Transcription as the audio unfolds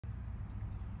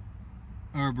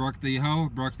Barak the Yahweh,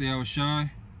 Barak the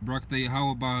Yahushai, Barak the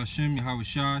Yahweh by Hashem,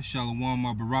 Yahushai, Shalom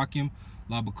Mabarakim,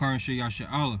 La Bakarim Shayasha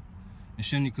Allah, and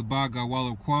Sheni Kabag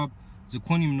Gawala Kwab,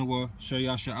 Zaquanim Noah,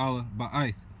 Shayasha Allah,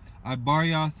 Ba'aith,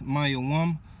 IBARYATH,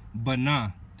 MAYAWAM,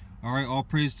 BANAH. Alright, all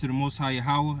praise to the Most High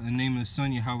Yahweh, in the name of the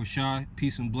Son, Yahushai.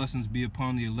 Peace and blessings be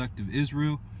upon the elect of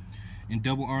Israel, and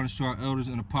double honors to our elders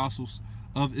and apostles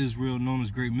of Israel, known as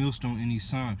Great Millstone in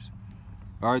these times.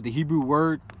 Alright, the Hebrew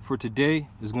word for today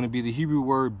is going to be the Hebrew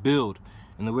word build.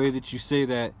 And the way that you say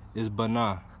that is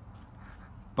banah.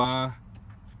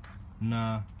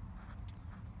 Ba-na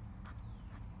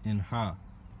and ha.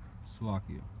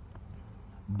 Salakia.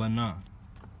 Banah.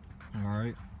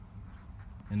 Alright.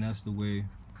 And that's the way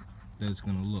that it's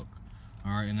going to look.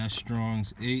 Alright, and that's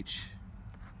Strong's H.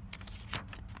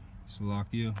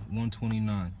 Salakia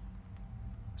 129.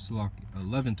 Salakia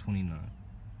 1129.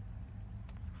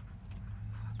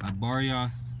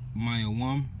 IBARYATH,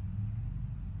 MAYAWAM,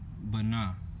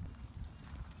 BANAH.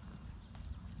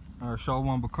 Alright,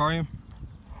 Shalom Bakarim,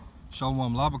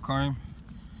 Shalom Labakarim,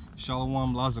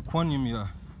 Shalom Lazaquanim ya.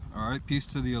 Alright, peace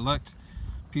to the elect,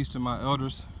 peace to my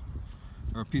elders,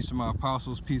 or peace to my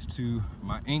apostles, peace to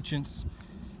my ancients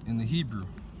in the Hebrew.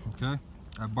 Okay?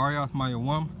 IBARYATH,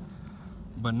 MAYAWAM,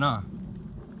 BANAH.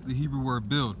 The Hebrew word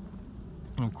build.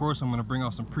 And of course, I'm going to bring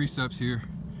out some precepts here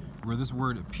where this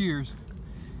word appears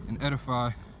and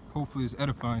edify, hopefully is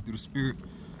edifying through the spirit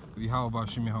of Yahweh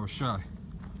B'Hashem Yahushai.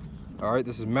 Alright,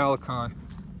 this is Malachi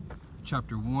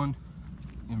chapter 1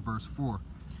 and verse 4.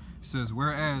 It says,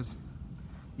 whereas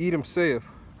Edom saith,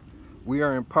 we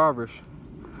are impoverished,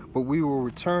 but we will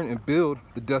return and build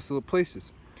the desolate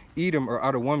places. Edom, or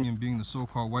Adawamian, being the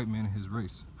so-called white man in his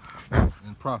race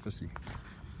and prophecy.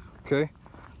 Okay?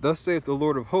 Thus saith the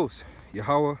Lord of hosts,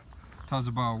 Yahweh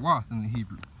BARYATH in the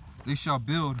Hebrew. They shall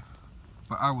build,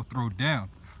 but I will throw down,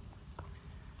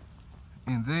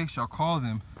 and they shall call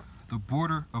them the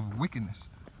border of wickedness.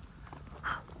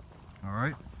 All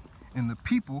right, and the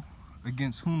people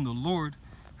against whom the Lord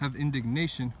have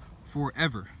indignation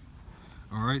forever.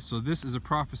 All right, so this is a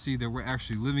prophecy that we're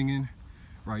actually living in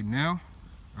right now.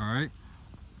 All right,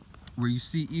 where you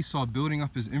see Esau building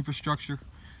up his infrastructure,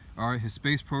 all right, his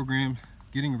space program,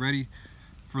 getting ready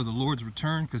for the Lord's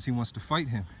return because he wants to fight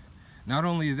him. Not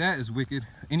only that is wicked,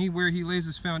 anywhere he lays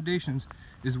his foundations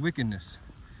is wickedness.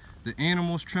 The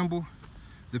animals tremble,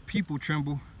 the people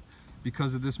tremble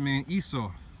because of this man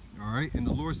Esau. All right, and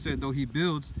the Lord said, though he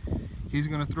builds, he's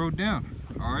going to throw down.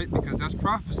 All right, because that's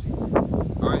prophecy.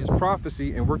 All right, it's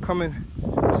prophecy, and we're coming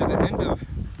to the end of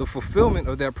the fulfillment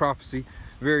of that prophecy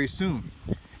very soon.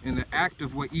 And the act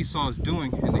of what Esau is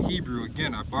doing in the Hebrew,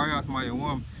 again, IBARYATH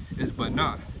MAYAWAM, is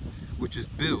banah, which is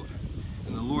build.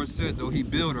 And the Lord said, though he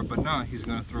build, or banah, he's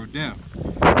going to throw down.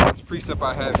 This precept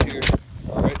I have here,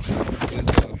 all right, is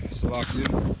Salakia,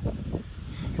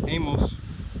 Amos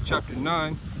chapter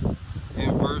 9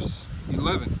 and verse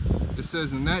 11. It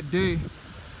says, in that day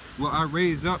will I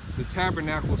raise up the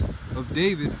tabernacles of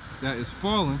David that is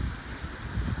fallen,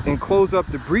 and close up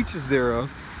the breaches thereof,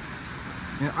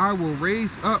 and I will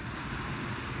raise up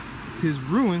his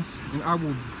ruins, and I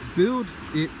will build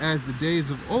it as the days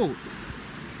of old,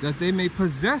 that they may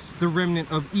possess the remnant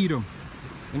of Edom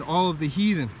and all of the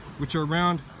heathen which are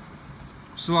round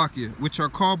Salakia, which are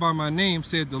called by my name,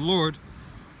 said the Lord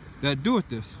that doeth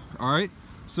this. All right,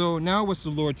 so now what's the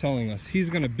Lord telling us?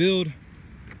 He's going to build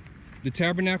the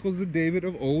tabernacles of David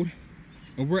of old,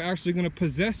 and we're actually going to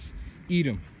possess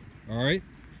Edom. All right,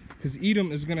 because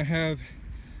Edom is going to have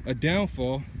a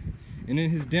downfall, and in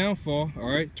his downfall, all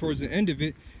right, towards the end of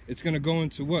it, it's going to go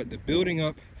into what? The building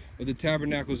up of the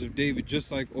tabernacles of David,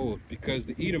 just like old, because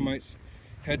the Edomites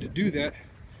had to do that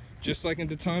just like in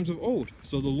the times of old.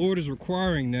 So the Lord is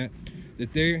requiring that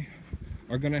they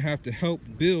are going to have to help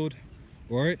build,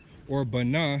 all right, or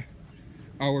banah,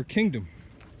 our kingdom.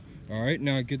 All right,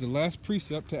 now I get the last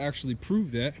precept to actually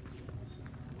prove that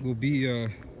will be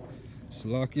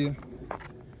Salakia,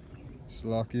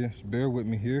 just bear with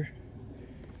me here.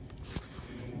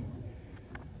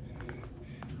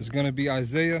 It's going to be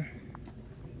Isaiah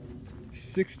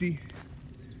 60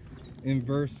 in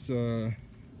verse 10.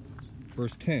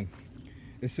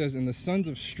 It says, and the sons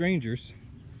of strangers,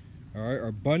 all right,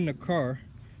 or Banakar,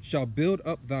 shall build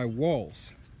up thy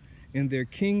walls, and their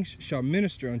kings shall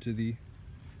minister unto thee.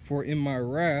 For in my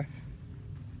wrath,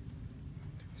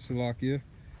 Salakia,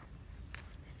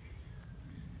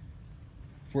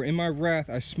 for in my wrath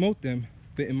I smote them,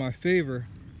 but in my favor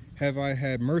have I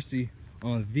had mercy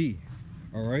on thee.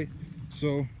 All right,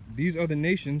 so these other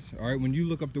nations, all right, when you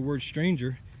look up the word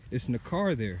stranger, it's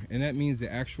Nakar there, and that means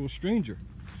the actual stranger.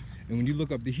 And when you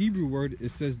look up the Hebrew word, it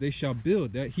says they shall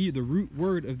build. The root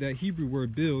word of that Hebrew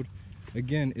word build,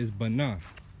 again, is banah.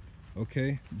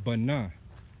 Okay, banah.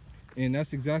 And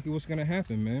that's exactly what's going to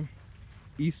happen, man.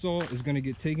 Esau is going to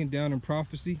get taken down in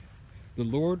prophecy. The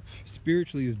Lord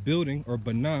spiritually is building, or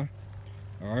banah,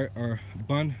 all right, or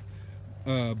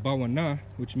bawanah,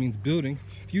 which means building,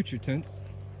 future tense,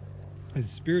 is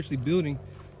spiritually building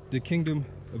the kingdom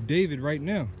of David right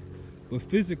now. But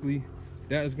physically,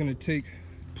 that is going to take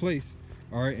place,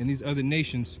 all right, and these other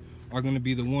nations are going to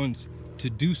be the ones to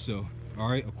do so, all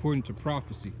right, according to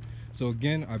prophecy. So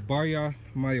again, IBARYATH,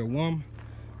 MAYAWAM,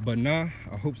 BANAH.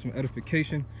 I hope some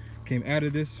edification came out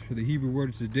of this for the Hebrew word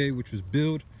of today, which was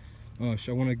build. I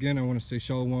want to say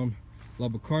Shalom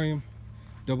Labakarium.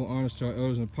 Double honors to our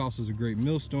elders and apostles, a great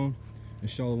millstone. And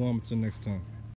Shalom until next time.